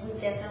marriage was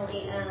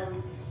definitely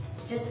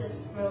just as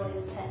really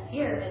this past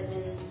year has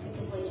been a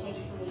complete change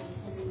for me.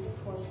 And of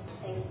course,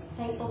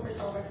 thankful for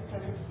Soul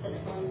Recovery. That's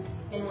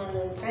been one of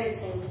the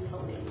greatest things He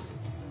told me.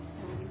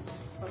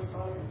 For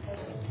Soul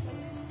Recovery.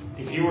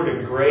 If you were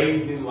to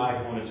grade New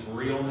Life on its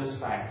realness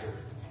factor,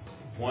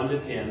 1 to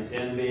 10,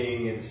 10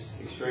 being it's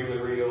extremely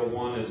real,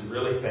 1 is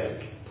really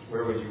fake,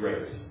 where would you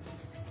rate us?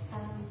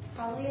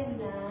 Probably a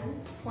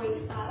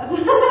 9.5.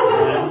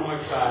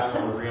 9.5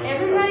 on the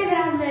realness. Everybody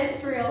that I've met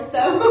is real,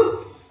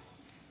 so.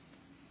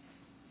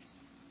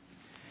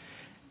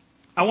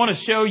 I want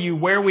to show you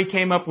where we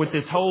came up with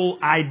this whole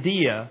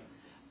idea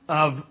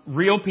of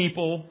real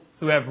people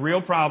who have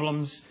real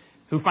problems,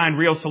 who find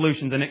real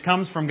solutions, and it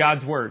comes from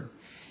God's Word.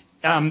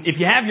 If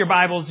you have your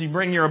Bibles, you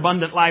bring your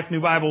Abundant Life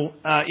New Bible.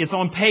 It's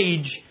on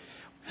page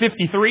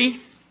 53,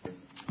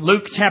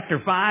 Luke chapter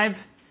 5,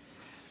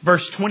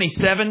 verse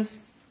 27.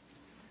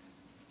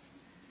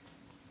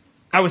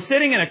 I was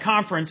sitting in a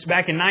conference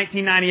back in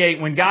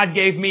 1998 when God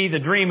gave me the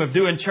dream of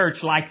doing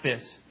church like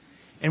this.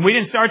 And we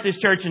didn't start this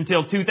church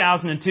until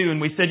 2002.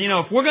 And we said,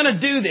 if we're going to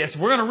do this,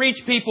 we're going to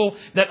reach people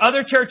that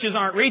other churches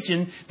aren't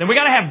reaching, then we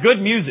got to have good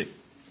music.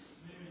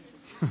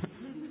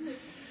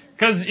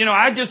 Because,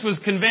 I just was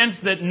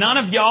convinced that none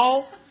of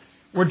y'all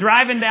were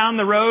driving down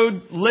the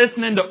road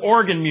listening to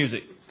organ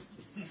music.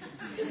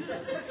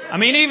 I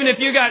mean, even if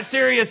you got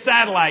Sirius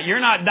Satellite, you're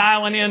not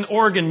dialing in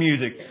organ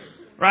music,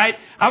 right?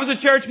 I was a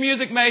church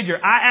music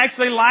major. I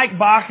actually like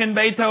Bach and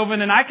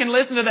Beethoven, and I can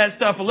listen to that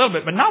stuff a little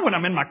bit, but not when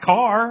I'm in my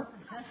car.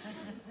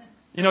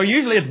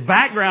 Usually it's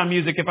background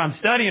music if I'm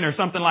studying or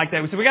something like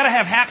that. So we got to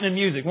have happening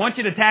music. I want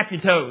you to tap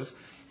your toes.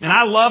 And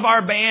I love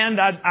our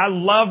band. I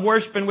love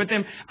worshiping with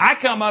them. I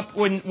come up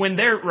when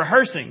they're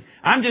rehearsing.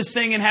 I'm just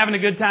singing, having a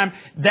good time.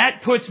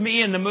 That puts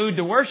me in the mood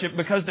to worship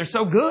because they're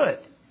so good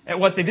at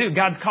what they do.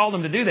 God's called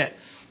them to do that.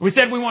 We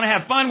said we want to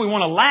have fun. We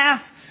want to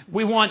laugh.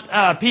 We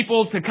want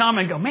people to come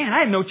and go, man,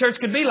 I didn't know church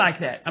could be like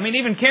that. I mean,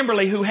 even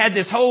Kimberly, who had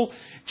this whole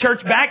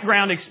church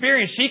background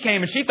experience, she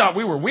came and she thought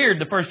we were weird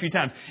the first few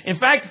times. In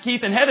fact,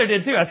 Keith and Heather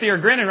did too. I see her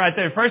grinning right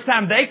there. The first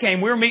time they came,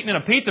 we were meeting in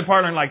a pizza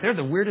parlor and they're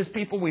the weirdest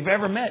people we've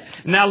ever met.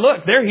 Now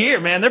look, they're here,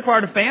 man. They're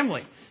part of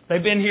family.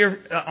 They've been here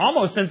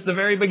almost since the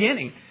very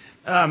beginning.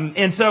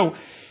 And so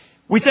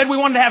we said we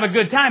wanted to have a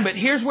good time, but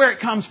here's where it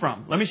comes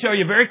from. Let me show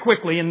you very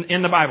quickly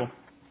in the Bible.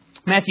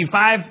 Matthew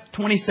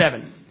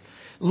 5:27.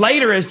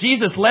 Later, as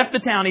Jesus left the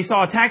town, he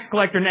saw a tax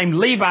collector named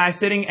Levi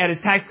sitting at his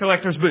tax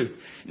collector's booth.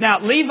 Now,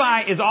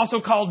 Levi is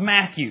also called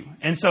Matthew,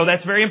 and so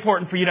that's very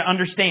important for you to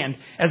understand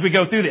as we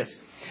go through this.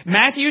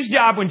 Matthew's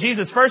job when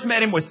Jesus first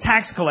met him was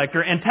tax collector,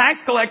 and tax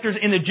collectors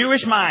in the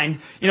Jewish mind,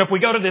 if we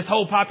go to this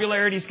whole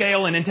popularity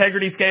scale and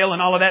integrity scale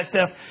and all of that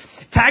stuff,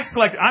 tax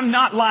collector, I'm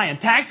not lying,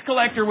 tax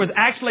collector was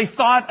actually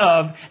thought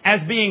of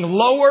as being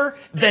lower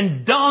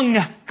than dung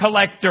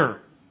collector.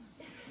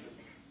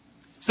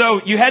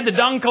 So you had the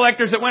dung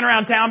collectors that went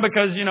around town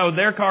because,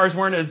 their cars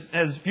weren't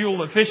as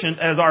fuel efficient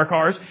as our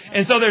cars.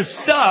 And so there's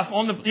stuff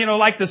on the,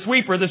 like the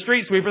sweeper, the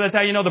street sweeper. That's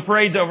how the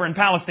parade's over in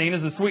Palestine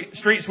is the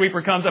street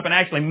sweeper comes up and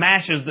actually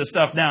mashes the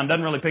stuff down.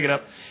 Doesn't really pick it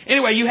up.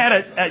 Anyway, you had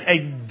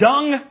a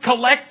dung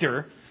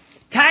collector.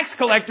 Tax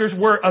collectors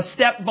were a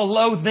step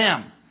below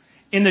them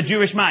in the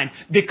Jewish mind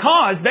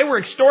because they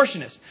were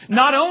extortionists.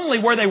 Not only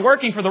were they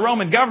working for the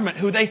Roman government,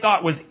 who they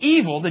thought was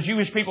evil, the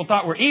Jewish people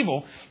thought were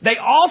evil, they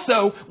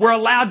also were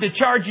allowed to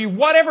charge you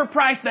whatever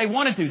price they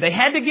wanted to. They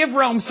had to give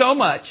Rome so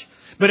much,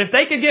 but if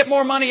they could get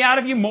more money out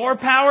of you, more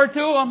power to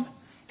them.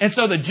 And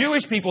so the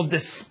Jewish people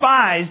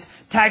despised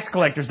tax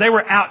collectors. They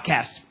were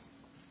outcasts.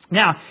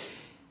 Now,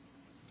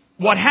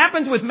 what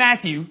happens with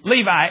Matthew,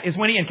 Levi, is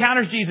when he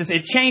encounters Jesus,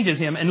 it changes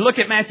him. And look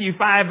at Matthew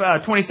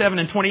 5:27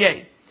 and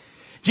 28.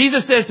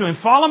 Jesus says to him,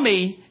 follow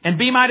me and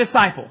be my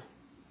disciple.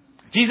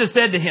 Jesus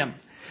said to him.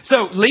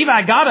 So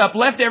Levi got up,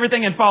 left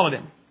everything and followed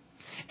him.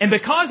 And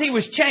because he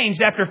was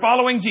changed after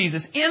following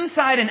Jesus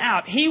inside and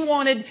out, he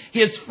wanted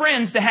his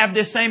friends to have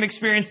this same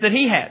experience that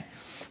he had.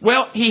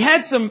 Well, he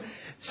had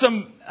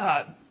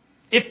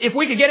if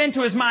we could get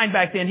into his mind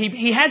back then,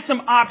 he had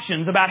some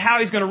options about how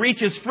he's going to reach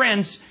his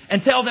friends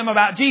and tell them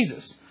about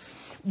Jesus.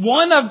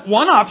 One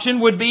option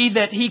would be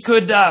that he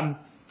could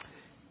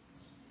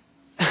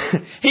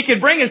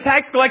bring his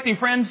tax collecting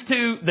friends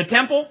to the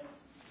temple,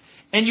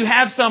 and you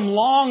have some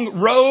long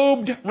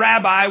robed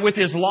rabbi with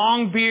his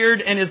long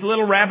beard and his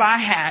little rabbi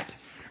hat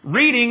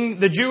reading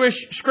the Jewish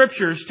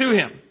scriptures to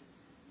him.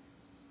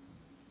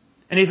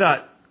 And he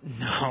thought,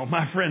 no,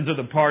 my friends are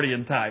the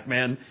partying type,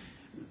 man.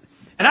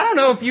 And I don't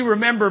know if you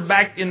remember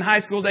back in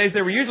high school days,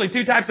 there were usually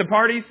two types of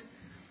parties.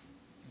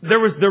 There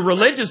was the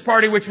religious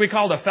party, which we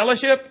called a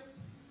fellowship,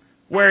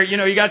 where,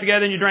 you got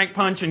together and you drank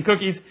punch and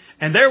cookies.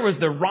 And there was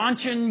the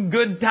raunchin'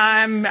 good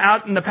time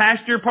out in the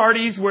pasture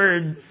parties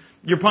where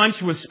your punch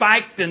was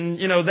spiked and,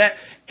 that.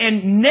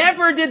 And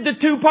never did the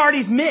two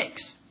parties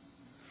mix.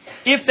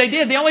 If they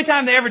did, the only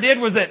time they ever did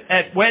was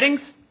at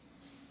weddings.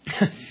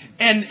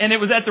 and it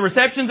was at the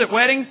receptions at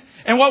weddings.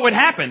 And what would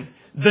happen?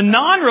 The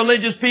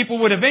non-religious people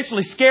would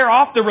eventually scare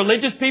off the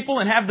religious people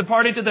and have the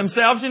party to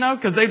themselves,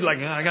 because they'd be like,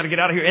 I got to get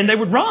out of here. And they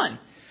would run.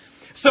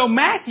 So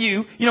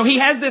Matthew, he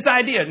has this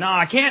idea. No,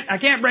 I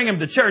can't bring him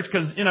to church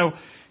because,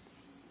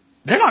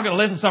 they're not going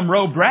to listen to some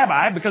robed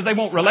rabbi because they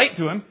won't relate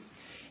to him.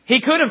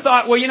 He could have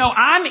thought, well,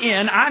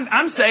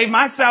 I'm saved.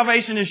 My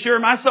salvation is sure.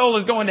 My soul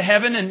is going to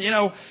heaven.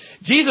 And,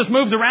 Jesus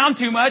moves around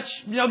too much.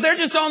 They're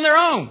just on their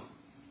own.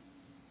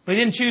 But he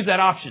didn't choose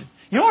that option.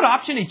 You know what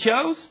option he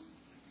chose?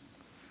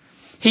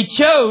 He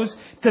chose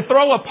to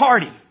throw a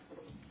party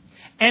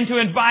and to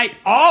invite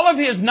all of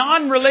his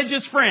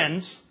non-religious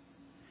friends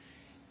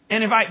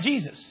and invite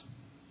Jesus.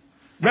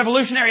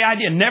 Revolutionary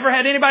idea. Never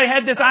had anybody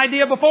had this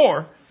idea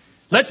before.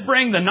 Let's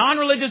bring the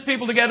non-religious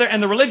people together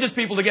and the religious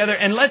people together,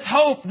 and let's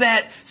hope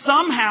that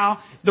somehow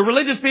the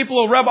religious people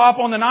will rub off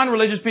on the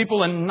non-religious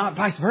people and not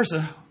vice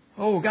versa.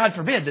 Oh, God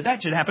forbid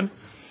that should happen.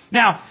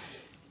 Now,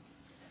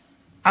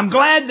 I'm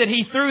glad that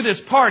he threw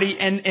this party,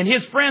 and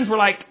his friends were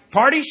like,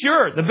 party?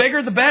 Sure. The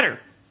bigger, the better.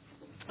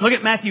 Look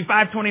at Matthew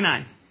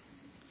 5:29.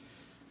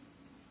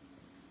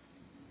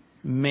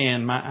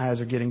 Man, my eyes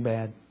are getting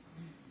bad.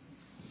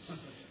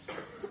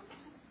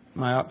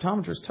 My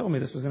optometrist told me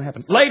this was going to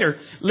happen. Later,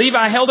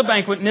 Levi held a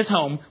banquet in his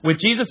home with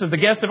Jesus as the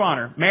guest of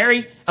honor.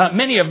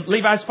 Many of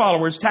Levi's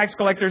followers, tax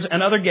collectors,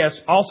 and other guests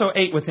also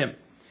ate with him.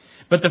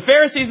 But the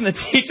Pharisees and the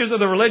teachers of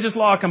the religious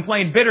law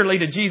complained bitterly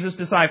to Jesus'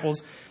 disciples,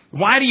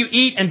 "Why do you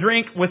eat and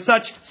drink with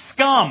such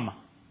scum?"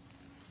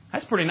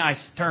 That's a pretty nice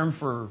term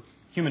for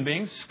human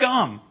beings.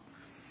 Scum.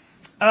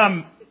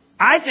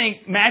 I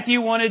think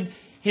Matthew wanted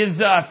his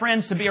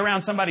friends to be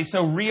around somebody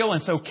so real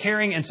and so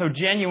caring and so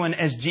genuine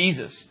as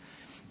Jesus.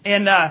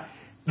 And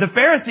the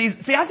Pharisees,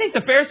 I think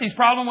the Pharisees'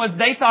 problem was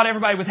they thought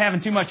everybody was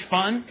having too much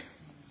fun.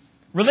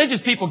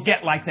 Religious people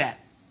get like that.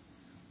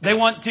 They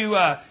want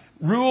to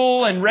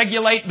rule and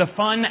regulate the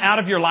fun out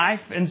of your life.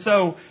 And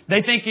so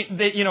they think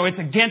that, it's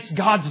against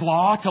God's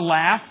law to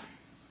laugh.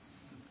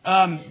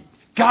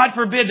 God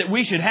forbid that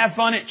we should have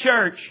fun at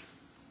church.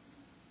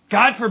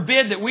 God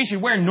forbid that we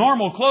should wear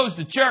normal clothes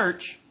to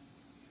church.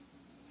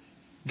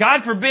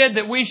 God forbid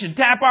that we should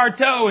tap our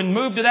toe and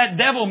move to that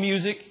devil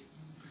music.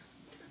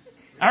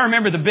 I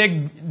remember the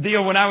big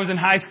deal when I was in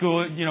high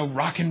school,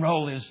 rock and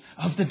roll is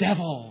of the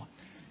devil.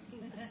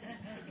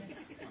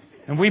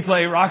 And we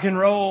play rock and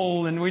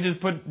roll and we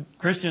just put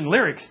Christian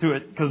lyrics to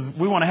it because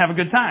we want to have a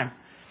good time.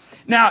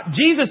 Now,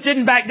 Jesus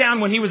didn't back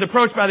down when he was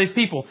approached by these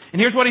people. And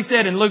here's what he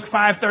said in Luke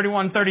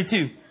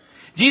 5:31-32.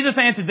 Jesus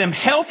answered them,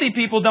 "Healthy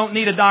people don't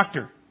need a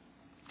doctor.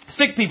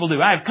 Sick people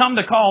do. I have come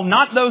to call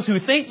not those who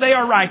think they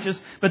are righteous,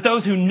 but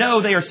those who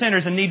know they are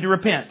sinners and need to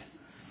repent."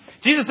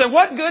 Jesus said,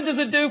 what good does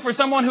it do for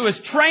someone who is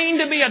trained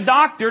to be a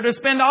doctor to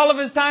spend all of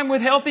his time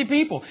with healthy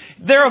people?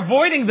 They're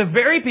avoiding the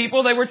very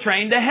people they were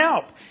trained to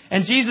help.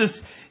 And Jesus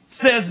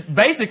says,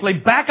 basically,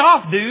 back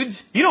off,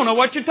 dudes. You don't know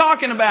what you're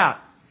talking about.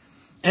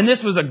 And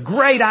this was a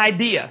great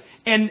idea.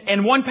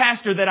 And one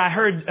pastor that I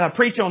heard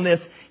preach on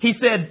this, he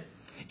said,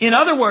 in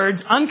other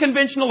words,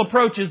 unconventional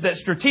approaches that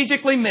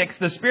strategically mix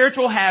the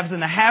spiritual haves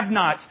and the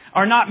have-nots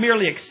are not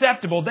merely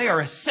acceptable, they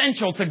are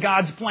essential to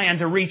God's plan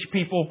to reach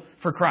people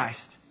for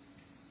Christ.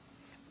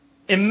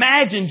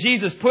 Imagine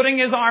Jesus putting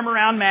his arm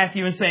around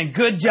Matthew and saying,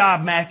 "Good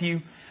job,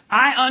 Matthew.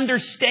 I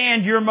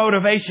understand your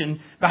motivation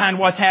behind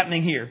what's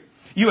happening here.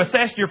 You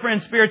assessed your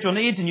friend's spiritual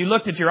needs and you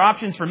looked at your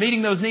options for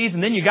meeting those needs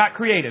and then you got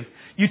creative.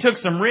 You took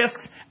some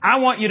risks. I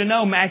want you to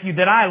know, Matthew,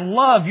 that I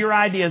love your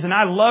ideas and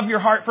I love your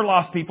heart for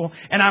lost people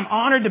and I'm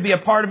honored to be a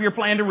part of your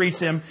plan to reach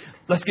them.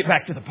 Let's get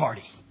back to the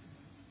party."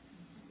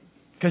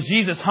 Because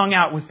Jesus hung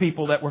out with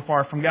people that were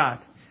far from God.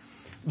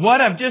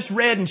 What I've just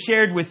read and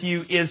shared with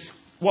you is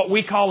what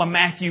we call a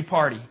Matthew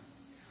party.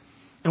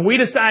 And we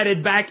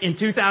decided back in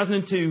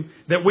 2002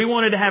 that we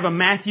wanted to have a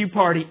Matthew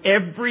party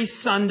every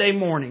Sunday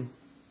morning.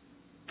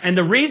 And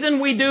the reason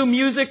we do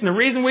music and the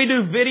reason we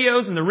do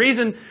videos and the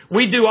reason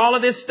we do all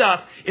of this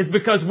stuff is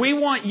because we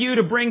want you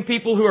to bring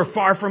people who are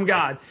far from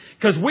God.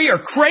 Because we are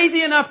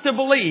crazy enough to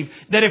believe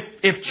that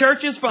if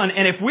church is fun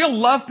and if we'll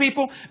love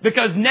people,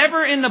 because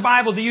never in the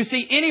Bible do you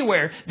see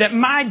anywhere that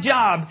my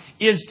job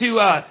is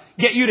to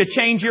get you to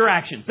change your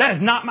actions. That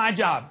is not my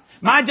job.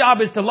 My job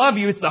is to love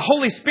you. It's the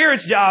Holy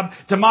Spirit's job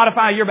to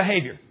modify your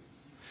behavior.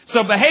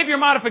 So behavior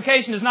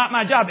modification is not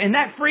my job. And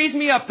that frees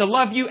me up to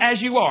love you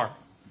as you are.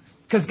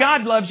 Because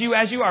God loves you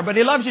as you are. But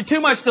He loves you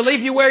too much to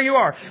leave you where you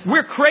are.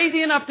 We're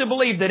crazy enough to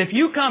believe that if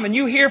you come and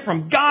you hear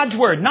from God's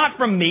Word, not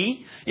from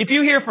me, if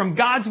you hear from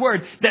God's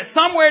Word, that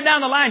somewhere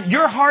down the line,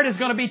 your heart is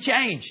going to be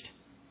changed.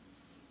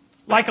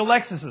 Like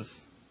Alexis's.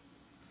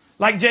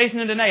 Like Jason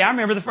and Danae. I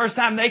remember the first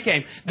time they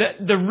came.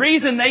 The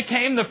reason they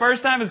came the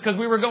first time is because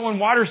we were going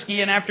water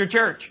skiing after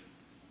church.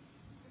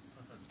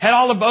 Had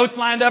all the boats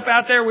lined up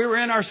out there. We were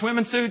in our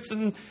swimming suits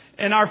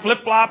and our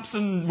flip-flops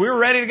and we were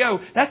ready to go.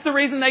 That's the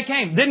reason they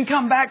came. Didn't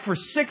come back for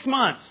 6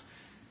 months.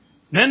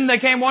 Then they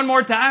came one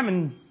more time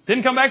and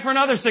didn't come back for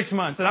another 6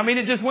 months. And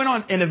it just went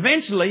on. And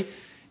eventually,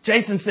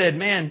 Jason said,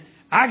 "Man,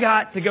 I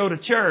got to go to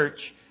church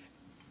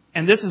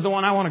and this is the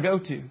one I want to go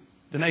to."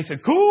 Then they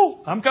said,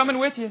 "Cool, I'm coming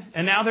with you."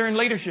 And now they're in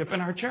leadership in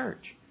our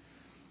church.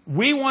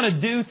 We want to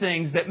do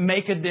things that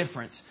make a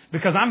difference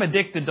because I'm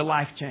addicted to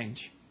life change.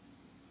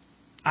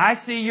 I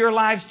see your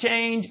lives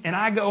change and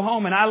I go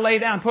home and I lay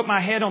down, put my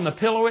head on the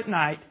pillow at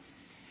night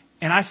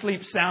and I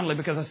sleep soundly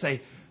because I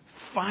say,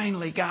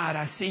 "Finally, God,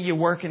 I see you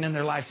working in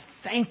their lives.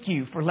 Thank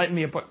you for letting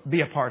me be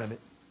a part of it."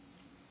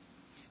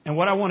 And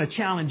what I want to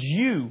challenge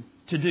you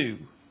to do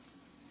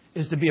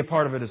is to be a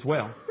part of it as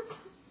well.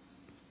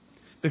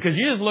 Because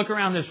you just look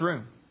around this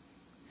room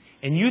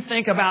and you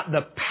think about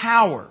the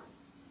power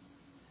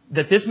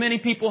that this many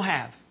people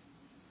have.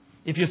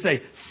 If you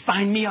say,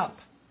 "Sign me up.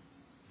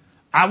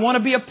 I want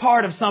to be a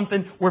part of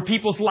something where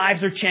people's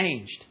lives are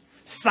changed.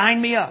 Sign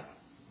me up."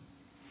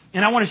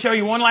 And I want to show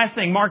you one last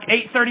thing. Mark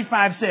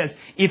 8:35 says,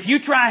 "If you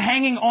try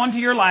hanging on to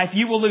your life,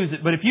 you will lose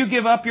it. But if you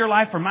give up your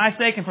life for my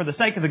sake and for the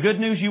sake of the good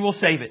news, you will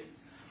save it."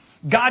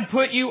 God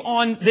put you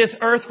on this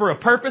earth for a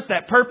purpose.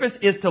 That purpose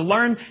is to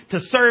learn to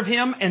serve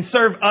Him and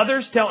serve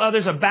others, tell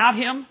others about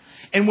Him.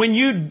 And when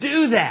you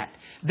do that,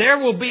 there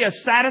will be a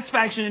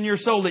satisfaction in your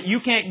soul that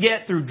you can't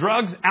get through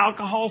drugs,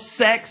 alcohol,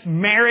 sex,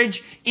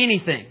 marriage,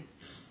 anything.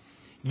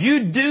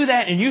 You do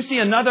that and you see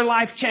another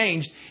life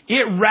changed,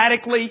 it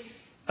radically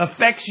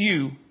affects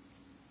you.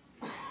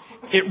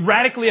 It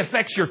radically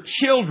affects your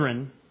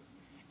children,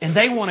 and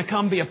they want to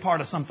come be a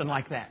part of something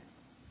like that.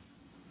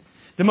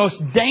 The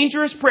most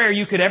dangerous prayer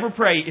you could ever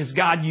pray is,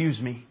 God,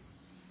 use me.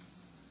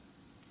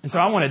 And so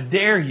I want to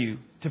dare you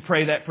to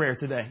pray that prayer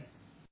today.